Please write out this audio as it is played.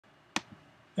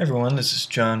Hi everyone, this is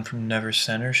John from Never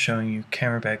Center showing you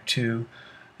CameraBag 2,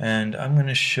 and I'm going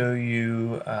to show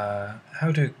you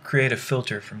how to create a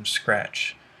filter from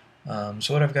scratch.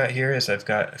 So what I've got here is I've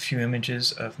got a few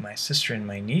images of my sister and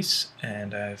my niece,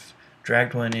 and I've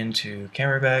dragged one into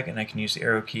CameraBag, and I can use the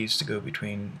arrow keys to go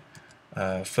between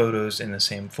photos in the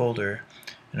same folder.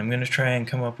 And I'm going to try and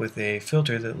come up with a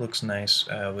filter that looks nice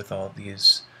with all of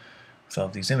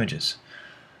these images.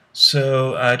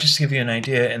 So just to give you an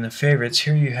idea, in the favorites,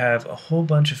 here you have a whole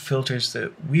bunch of filters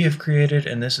that we have created,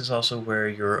 and this is also where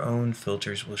your own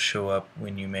filters will show up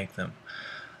when you make them.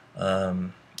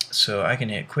 So I can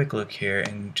hit quick look here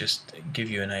and just give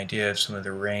you an idea of some of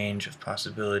the range of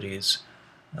possibilities,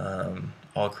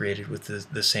 all created with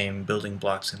the same building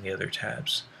blocks in the other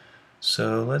tabs.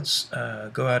 So let's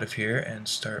go out of here and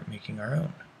start making our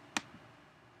own.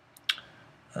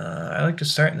 I like to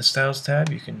start in the Styles tab.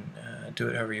 You can do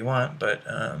it however you want, but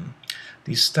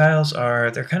these styles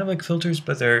they're kind of like filters,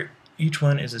 but each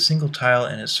one is a single tile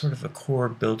and it's sort of a core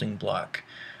building block.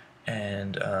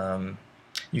 And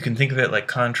you can think of it like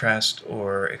contrast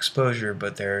or exposure,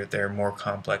 but they're more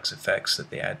complex effects that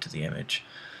they add to the image.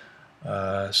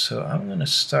 So I'm going to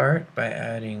start by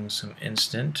adding some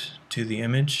instant to the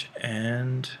image,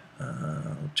 and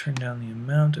I'll turn down the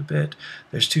amount a bit.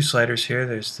 There's two sliders here.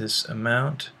 There's this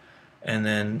amount, and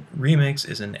then remix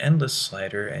is an endless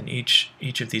slider, and each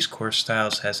of these core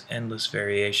styles has endless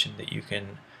variation that you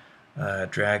can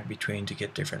drag between to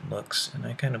get different looks. And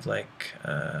I kind of like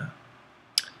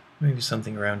maybe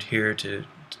something around here to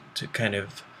kind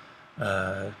of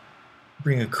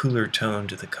bring a cooler tone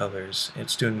to the colors.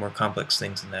 It's doing more complex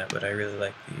things than that, but I really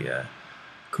like the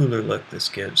cooler look this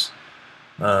gives.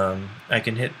 I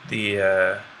can hit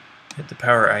the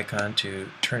power icon to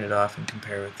turn it off and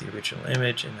compare with the original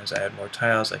image, and as I add more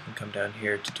tiles I can come down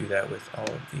here to do that with all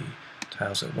of the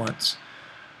tiles at once.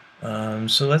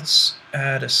 So let's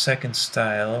add a second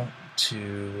style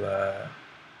to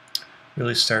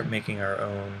really start making our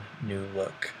own new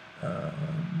look.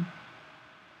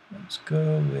 Let's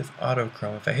go with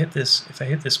autochrome. If I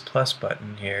hit this plus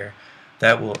button here,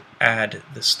 that will add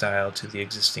the style to the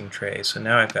existing tray. So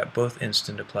now I've got both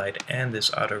instant applied and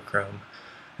this autochrome.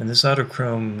 And this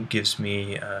autochrome gives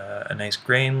me a nice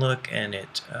grain look, and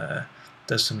it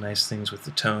does some nice things with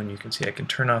the tone. You can see I can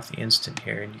turn off the instant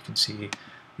here, and you can see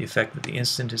the effect that the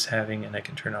instant is having, and I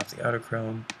can turn off the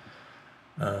autochrome.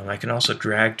 I can also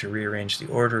drag to rearrange the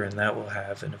order, and that will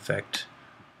have an effect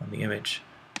on the image.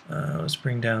 Let's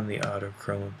bring down the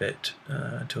autochrome a bit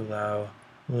to allow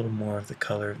a little more of the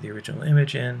color of the original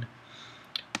image in.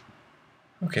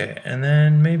 Okay, and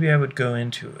then maybe I would go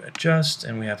into adjust,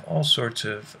 and we have all sorts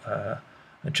of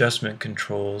adjustment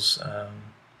controls,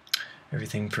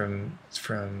 everything from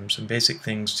some basic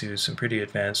things to some pretty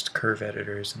advanced curve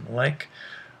editors and the like.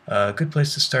 A good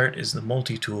place to start is the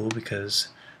multi-tool, because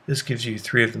this gives you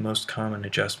three of the most common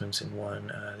adjustments in one,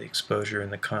 the exposure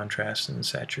and the contrast and the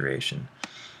saturation.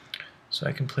 So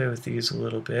I can play with these a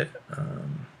little bit.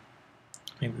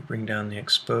 Maybe bring down the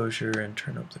exposure and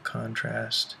turn up the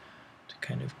contrast to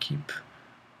kind of keep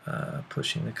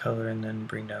pushing the color, and then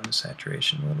bring down the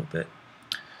saturation a little bit.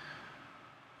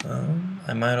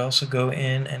 I might also go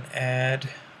in and add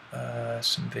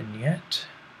some vignette,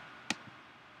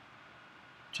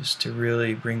 just to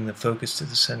really bring the focus to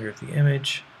the center of the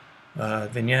image.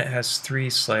 Vignette has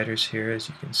three sliders here, as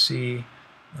you can see.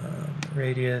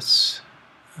 Radius,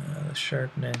 the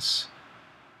sharpness.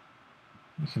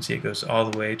 You can see it goes all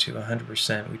the way to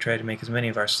 100%. We try to make as many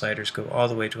of our sliders go all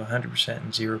the way to 100%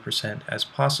 and 0% as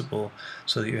possible,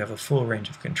 so that you have a full range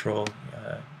of control.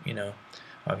 You know,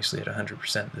 obviously at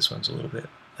 100% this one's a little bit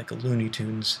like a Looney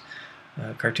Tunes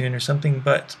cartoon or something,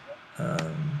 but you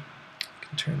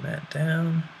can turn that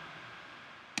down.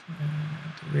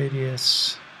 The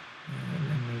radius,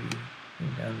 and then maybe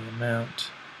bring down the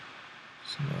amount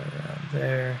somewhere around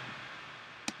there.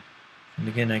 And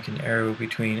again, I can arrow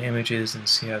between images and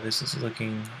see how this is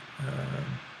looking.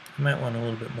 I might want a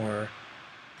little bit more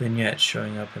vignette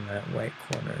showing up in that white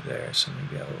corner there, so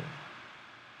maybe I'll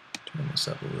turn this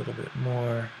up a little bit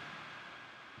more.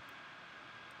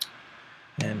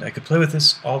 And I could play with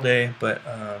this all day, but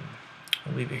I'll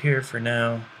leave it here for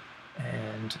now.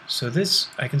 And so this,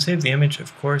 I can save the image,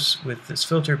 of course, with this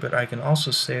filter, but I can also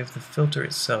save the filter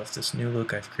itself, this new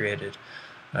look I've created.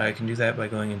 I can do that by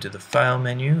going into the File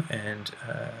menu and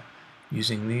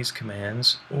using these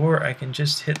commands, or I can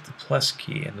just hit the plus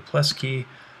key, and the plus key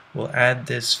will add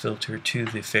this filter to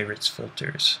the favorite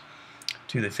filters,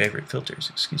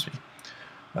 excuse me.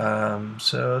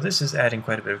 So this is adding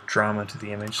quite a bit of drama to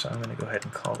the image, so I'm going to go ahead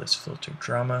and call this filter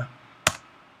drama.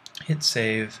 Hit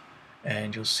save,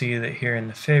 and you'll see that here in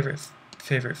the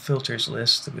favorite filters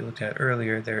list that we looked at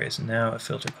earlier, there is now a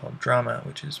filter called Drama,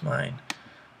 which is mine.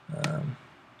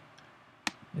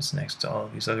 It's next to all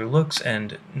of these other looks,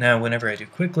 and now whenever I do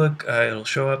quick look, it'll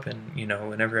show up, and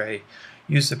whenever I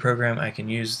use the program, I can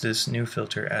use this new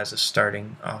filter as a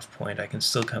starting off point. I can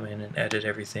still come in and edit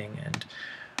everything and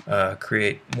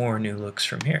create more new looks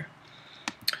from here.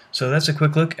 So that's a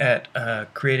quick look at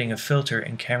creating a filter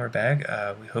in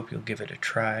CameraBag. We hope you'll give it a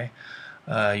try.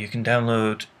 You can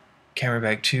download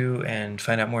CameraBag 2 and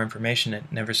find out more information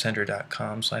at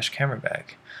nevercenter.com/camerabag.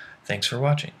 Thanks for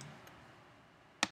watching.